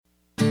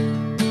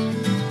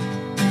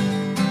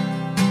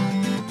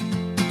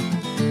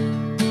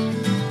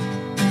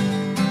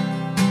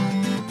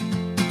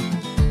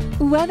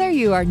Whether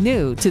you are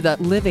new to the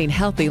living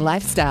healthy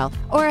lifestyle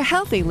or a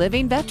healthy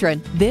living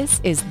veteran, this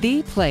is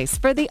the place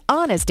for the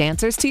honest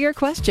answers to your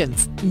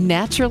questions.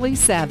 Naturally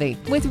Savvy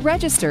with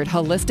registered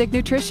holistic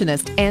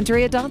nutritionist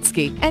Andrea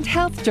Donsky and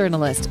health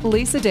journalist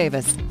Lisa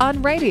Davis on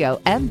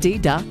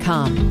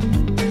RadioMD.com.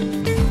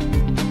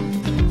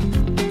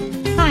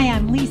 Hi,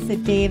 I'm Lisa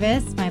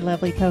Davis. My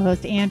lovely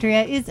co-host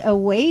Andrea is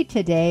away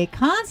today.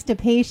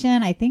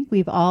 Constipation, I think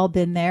we've all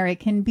been there. It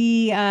can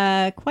be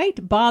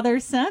quite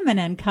bothersome and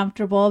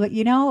uncomfortable, but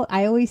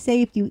I always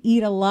say if you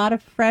eat a lot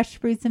of fresh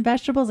fruits and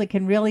vegetables, it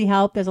can really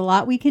help. There's a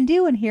lot we can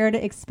do, and here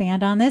to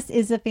expand on this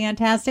is a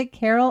fantastic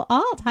Carol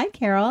Alt. Hi,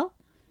 Carol.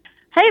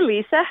 Hey,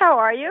 Lisa. How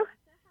are you?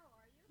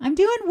 I'm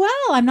doing well.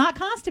 I'm not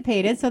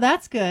constipated, so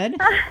that's good.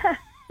 I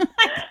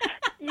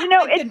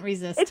couldn't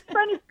resist. It's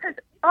funny because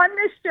on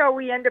this show,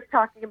 we end up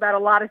talking about a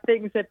lot of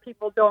things that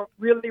people don't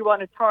really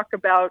want to talk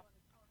about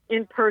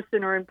in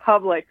person or in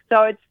public.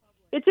 So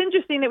it's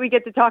interesting that we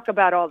get to talk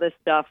about all this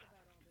stuff.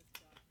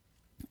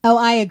 Oh,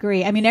 I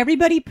agree. I mean,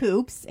 everybody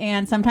poops,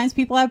 and sometimes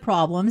people have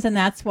problems, and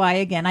that's why,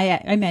 again,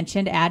 I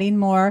mentioned adding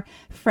more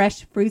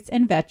fresh fruits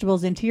and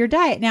vegetables into your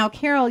diet. Now,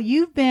 Carol,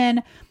 you've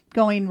been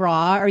going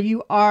raw, or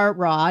you are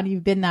raw, and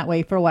you've been that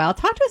way for a while.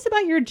 Talk to us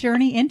about your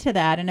journey into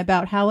that and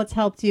about how it's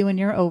helped you in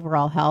your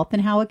overall health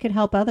and how it could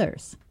help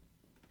others.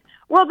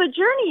 Well, the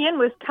journey in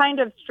was kind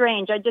of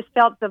strange. I just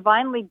felt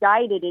divinely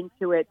guided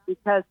into it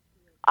because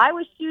I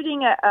was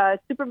shooting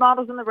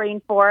Supermodels in the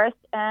Rainforest,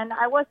 and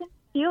I wasn't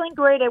feeling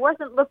great. I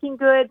wasn't looking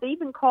good. They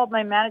even called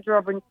my manager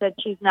over and said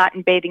she's not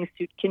in bathing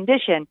suit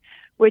condition,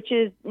 which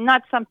is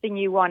not something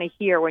you want to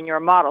hear when you're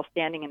a model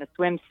standing in a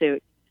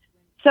swimsuit.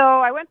 So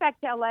I went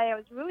back to L.A. I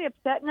was really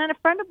upset, and then a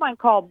friend of mine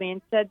called me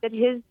and said that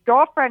his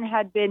girlfriend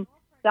had been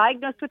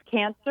diagnosed with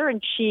cancer,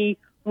 and she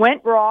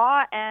went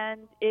raw,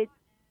 and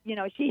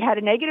she had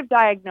a negative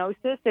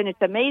diagnosis, and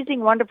it's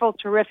amazing, wonderful,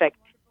 terrific.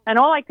 And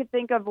all I could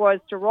think of was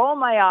to roll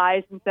my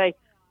eyes and say,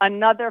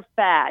 another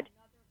fad.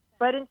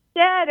 But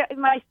instead, in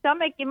my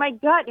stomach, in my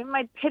gut, in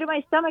my pit of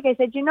my stomach, I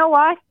said, you know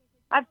what?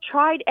 I've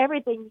tried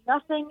everything.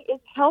 Nothing is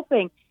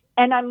helping.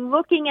 And I'm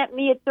looking at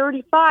me at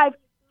 35,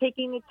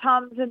 taking the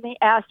Tums and the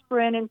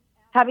aspirin and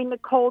having the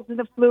colds and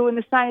the flu and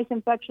the sinus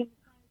infection.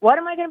 What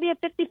am I going to be at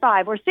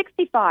 55 or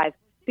 65?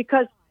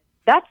 Because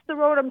that's the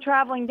road I'm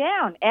traveling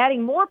down,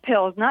 adding more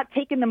pills, not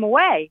taking them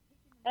away.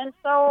 And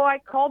so I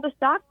called this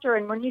doctor,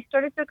 and when he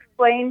started to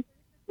explain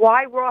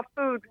why raw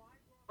food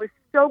was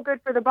so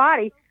good for the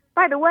body,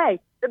 by the way,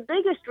 the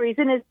biggest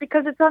reason is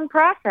because it's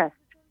unprocessed.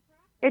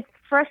 It's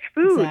fresh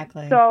food.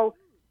 Exactly. So,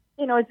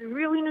 it's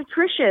really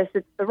nutritious.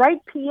 It's the right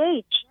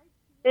pH.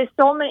 There's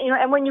so many,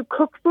 and when you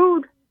cook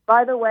food,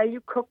 by the way,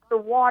 you cook the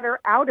water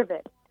out of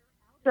it.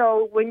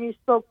 So when you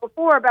spoke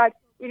before about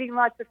eating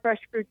lots of fresh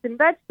fruits and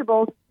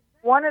vegetables,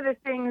 one of the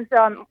things,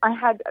 I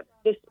had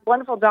this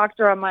wonderful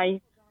doctor on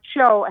my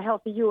show, A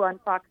Healthy You on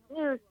Fox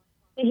News.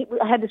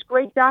 I had this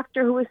great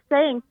doctor who was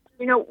saying,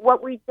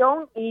 what we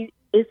don't eat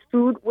is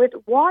food with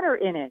water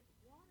in it.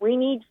 We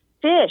need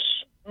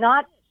fish,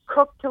 not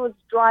cooked till it's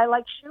dry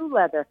like shoe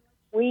leather.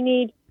 We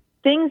need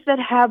things that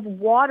have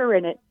water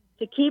in it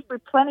to keep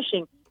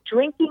replenishing.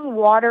 Drinking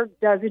water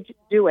doesn't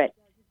do it.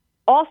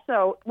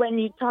 Also, when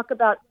you talk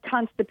about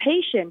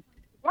constipation,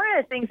 one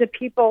of the things that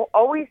people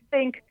always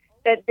think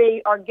that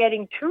they are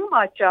getting too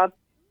much of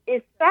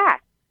is fat.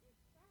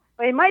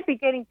 They might be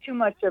getting too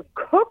much of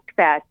cooked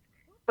fats,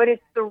 but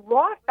it's the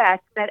raw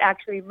fats that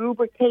actually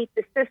lubricate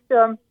the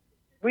system,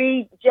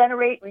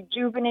 regenerate,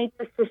 rejuvenate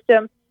the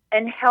system,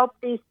 and help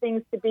these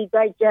things to be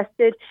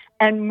digested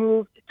and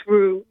moved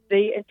through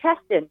the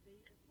intestine.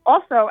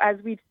 Also, as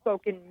we've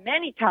spoken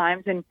many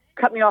times, and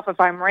cut me off if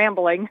I'm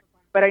rambling,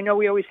 but I know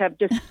we always have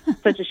just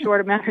such a short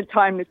amount of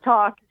time to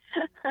talk.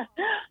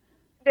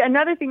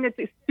 Another thing that's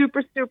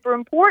super, super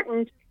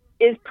important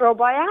is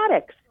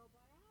probiotics.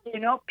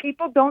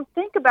 People don't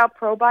think about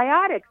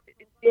probiotics.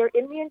 They're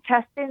in the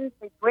intestines.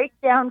 They break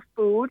down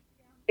food.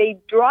 They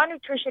draw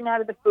nutrition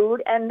out of the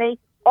food, and they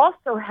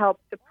also help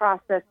to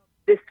process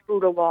this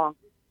food along.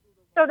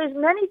 So there's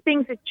many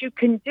things that you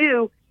can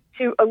do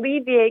to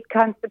alleviate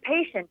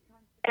constipation.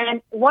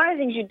 And one of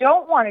the things you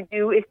don't want to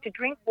do is to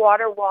drink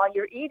water while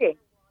you're eating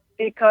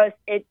because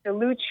it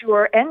dilutes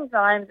your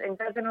enzymes and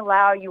doesn't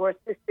allow your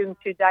system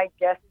to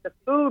digest the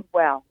food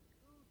well.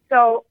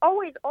 So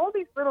always all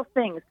these little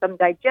things, some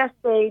digest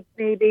aids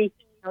maybe,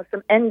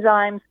 some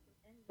enzymes,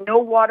 no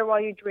water while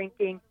you're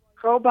drinking,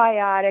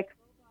 probiotics,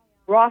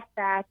 raw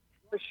fats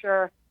for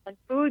sure, and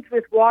foods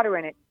with water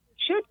in it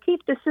should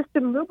keep the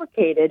system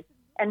lubricated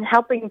and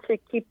helping to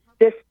keep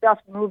this stuff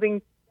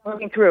moving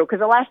through. Because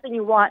the last thing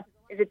you want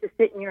is it to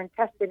sit in your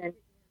intestine and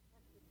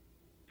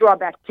draw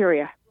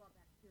bacteria.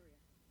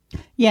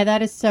 Yeah,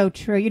 that is so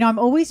true. I'm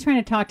always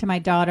trying to talk to my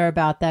daughter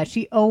about that.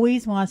 She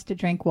always wants to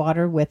drink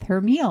water with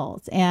her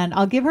meals. And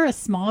I'll give her a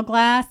small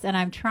glass, and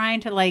I'm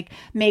trying to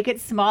make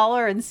it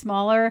smaller and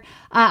smaller.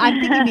 I'm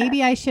thinking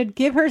maybe I should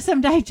give her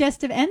some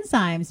digestive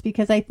enzymes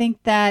because I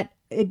think that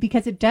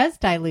because it does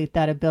dilute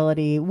that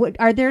ability.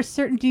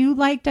 Do you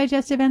like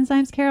digestive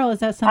enzymes, Carol?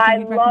 Is that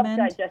something you'd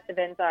recommend? I love digestive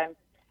enzymes.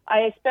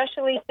 I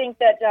especially think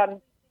that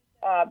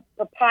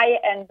papaya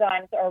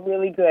enzymes are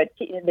really good.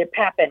 They're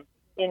papain,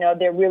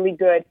 they're really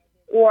good.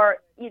 Or,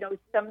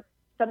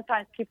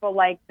 sometimes people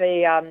like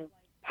the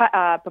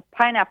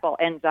pineapple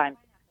enzymes,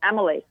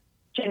 amylase.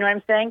 Do you know what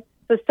I'm saying?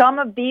 So some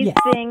of these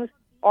things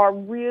are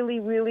really,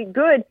 really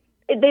good.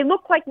 They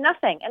look like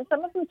nothing, and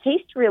some of them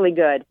taste really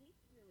good.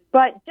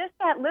 But just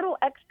that little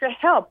extra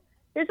help.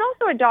 There's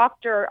also a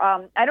doctor,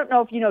 I don't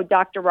know if you know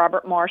Dr.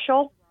 Robert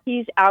Marshall.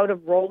 He's out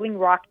of Rolling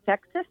Rock,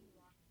 Texas,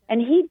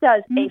 and he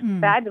does a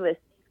fabulous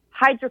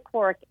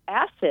hydrochloric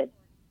acid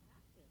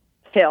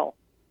pill.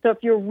 So if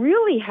you're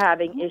really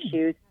having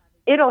issues,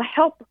 it'll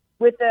help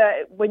with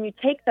when you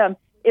take them,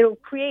 it'll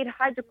create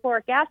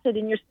hydrochloric acid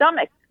in your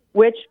stomach,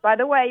 which, by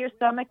the way, your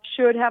stomach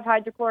should have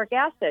hydrochloric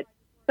acid.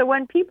 So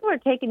when people are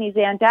taking these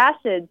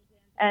antacids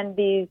and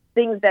these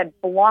things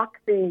that block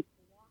the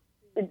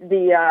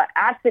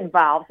acid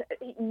valves,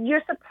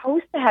 you're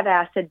supposed to have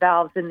acid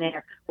valves in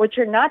there. What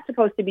you're not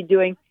supposed to be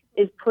doing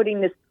is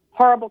putting this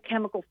horrible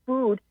chemical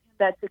food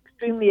that's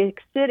extremely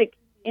acidic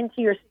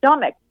into your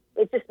stomach.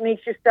 It just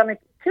makes your stomach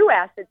too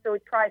acid, so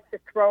it tries to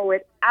throw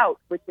it out,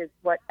 which is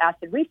what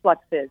acid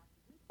reflux is.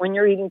 When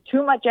you're eating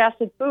too much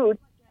acid food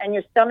and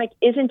your stomach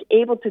isn't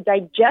able to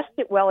digest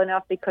it well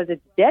enough because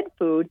it's dead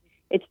food,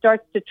 it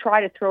starts to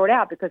try to throw it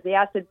out because the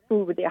acid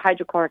food with the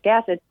hydrochloric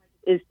acid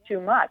is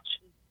too much.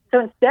 So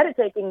instead of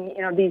taking,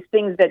 these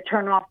things that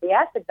turn off the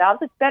acid valves,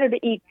 it's better to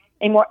eat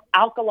a more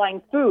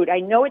alkaline food. I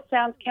know it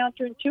sounds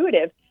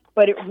counterintuitive,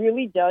 but it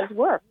really does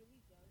work.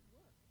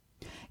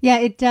 Yeah,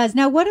 it does.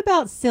 Now, what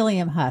about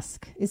psyllium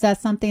husk? Is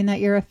that something that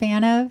you're a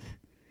fan of?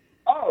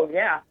 Oh,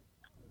 yeah.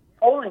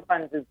 Colon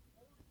cleanses.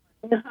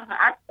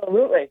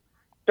 Absolutely.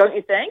 Don't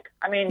you think?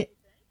 I mean...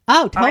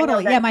 Oh,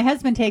 totally. Yeah, my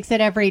husband takes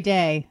it every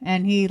day,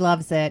 and he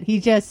loves it. He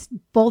just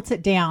bolts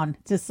it down,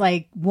 just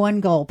like one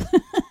gulp,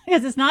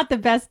 because it's not the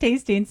best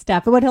tasting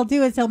stuff. But what he'll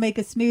do is he'll make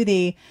a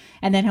smoothie,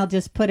 and then he'll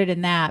just put it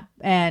in that.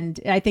 And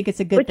I think it's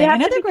a good thing.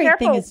 Another great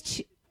thing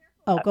is...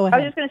 Oh, go ahead. I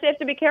was just going to say you have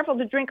to be careful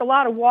to drink a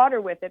lot of water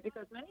with it,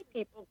 because many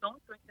people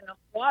don't drink enough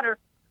water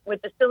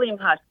with the psyllium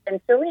husk. And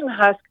psyllium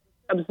husk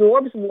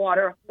absorbs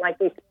water like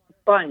a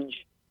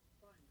sponge.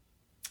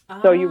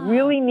 So you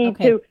really need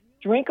to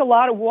drink a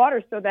lot of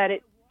water so that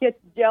it gets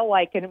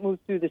gel-like and it moves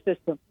through the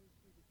system.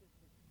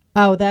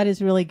 Oh, that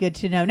is really good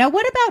to know. Now,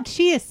 what about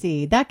chia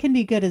seed? That can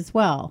be good as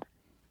well.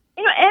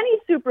 Any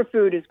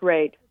superfood is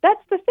great.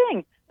 That's the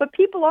thing. But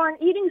people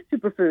aren't eating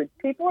superfoods.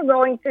 People are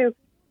going to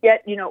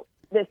get,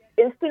 this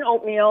instant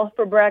oatmeal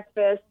for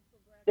breakfast.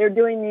 They're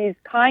doing these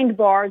kind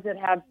bars that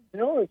have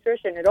no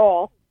nutrition at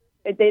all.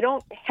 They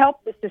don't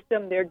help the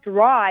system. They're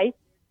dry.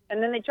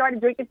 And then they try to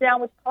drink it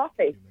down with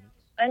coffee.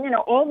 And,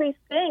 all these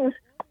things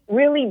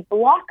really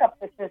block up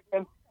the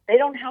system. They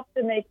don't help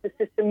to make the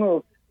system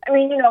move. I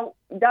mean,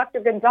 Dr.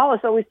 Gonzalez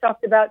always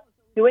talked about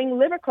doing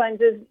liver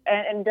cleanses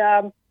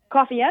and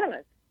coffee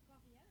enemas.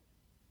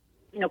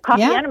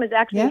 Coffee enemas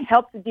actually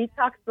help to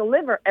detox the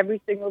liver every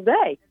single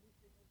day.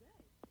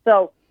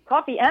 So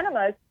coffee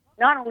enemas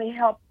not only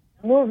help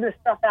move the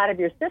stuff out of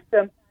your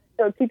system,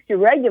 so it keeps you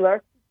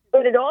regular,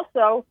 but it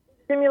also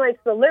stimulates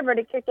the liver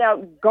to kick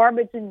out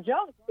garbage and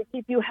junk to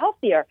keep you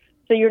healthier.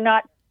 So you're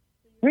not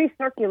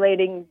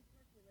recirculating,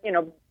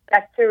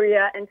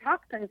 bacteria and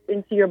toxins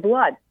into your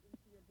blood.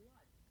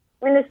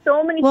 I mean, there's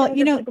so many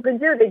things that people can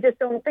do. They just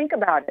don't think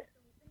about it.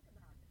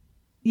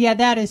 Yeah,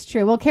 that is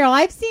true. Well, Carol,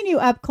 I've seen you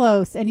up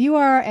close, and you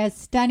are as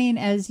stunning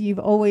as you've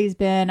always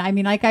been. I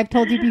mean, like I've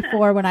told you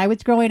before, when I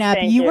was growing up,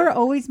 you were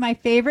always my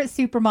favorite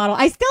supermodel.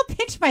 I still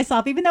pinch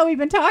myself, even though we've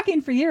been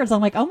talking for years.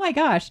 I'm like, oh my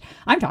gosh,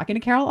 I'm talking to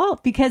Carol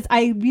Alt, because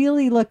I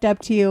really looked up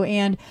to you,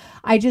 and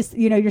I just,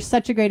 you're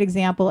such a great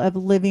example of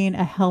living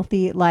a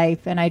healthy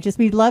life, and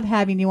we love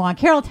having you on.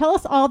 Carol, tell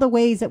us all the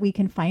ways that we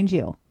can find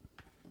you.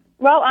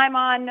 Well, I'm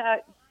on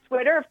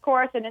Twitter, of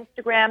course, and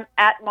Instagram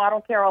at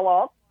Model Carol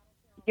Alt.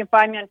 You can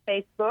find me on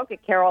Facebook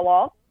at Carol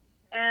Alt.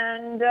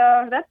 And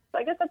I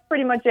guess that's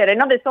pretty much it. I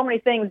know there's so many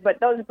things, but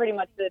those are pretty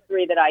much the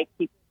three that I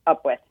keep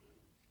up with.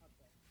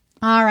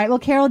 All right. Well,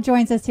 Carol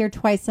joins us here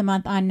twice a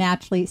month on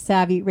Naturally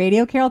Savvy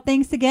Radio. Carol,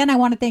 thanks again. I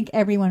want to thank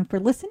everyone for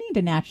listening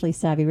to Naturally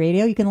Savvy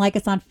Radio. You can like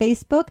us on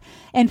Facebook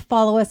and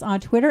follow us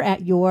on Twitter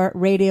at Your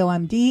Radio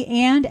MD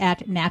and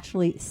at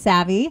Naturally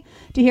Savvy.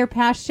 To hear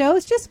past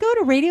shows, just go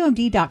to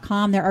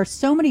RadioMD.com. There are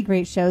so many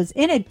great shows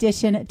in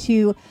addition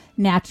to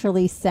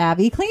Naturally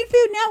Savvy. Clean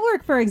Food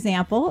Network, for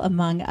example,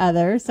 among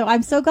others. So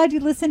I'm so glad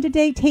you listened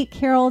today. Take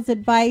Carol's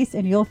advice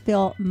and you'll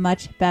feel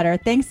much better.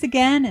 Thanks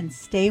again and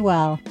stay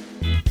well.